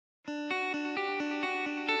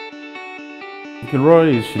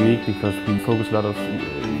KILROY is unique because we focus a lot of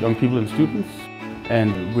young people and students,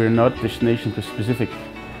 and we're not destination specific,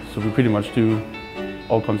 so we pretty much do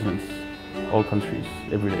all continents, all countries,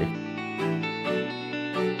 every day.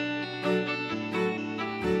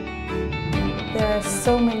 There are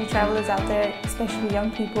so many travelers out there, especially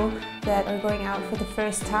young people, that are going out for the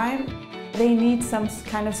first time. They need some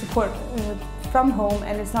kind of support from home,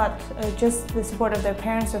 and it's not just the support of their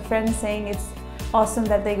parents or friends saying it's awesome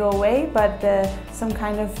that they go away, but some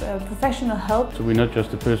kind of professional help. So we're not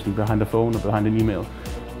just a person behind the phone or behind an email.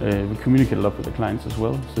 We communicate a lot with the clients as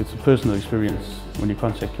well, so it's a personal experience when you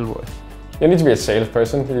contact KILROY. You need to be a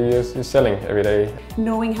salesperson. You're selling every day.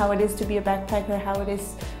 Knowing how it is to be a backpacker, how it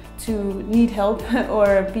is to need help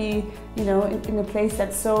or be, in a place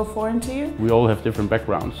that's so foreign to you. We all have different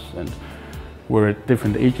backgrounds, and we're at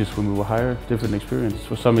different ages when we were hired, different experience.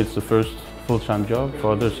 For some it's the first full-time job,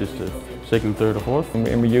 for others it's the second, third or fourth.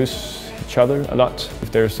 And we use each other a lot.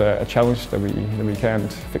 If there's a challenge that we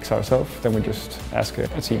can't fix ourselves, then we just ask a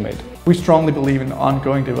teammate. We strongly believe in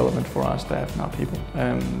ongoing development for our staff and our people.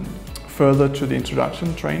 Further to the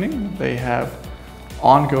introduction training, they have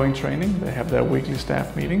ongoing training. They have their weekly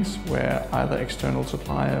staff meetings where either external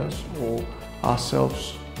suppliers or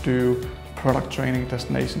ourselves do product training,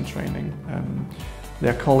 destination training.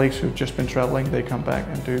 Their colleagues who've just been traveling, they come back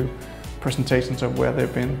and do presentations of where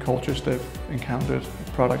they've been, cultures they've encountered,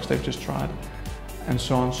 products they've just tried, and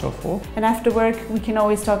so on and so forth. And after work, we can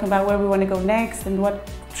always talk about where we want to go next and what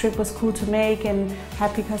trip was cool to make and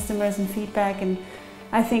happy customers and feedback. And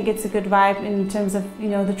I think it's a good vibe in terms of,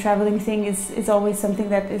 the traveling thing is always something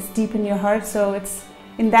that is deep in your heart. So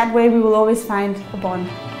in that way we will always find a bond.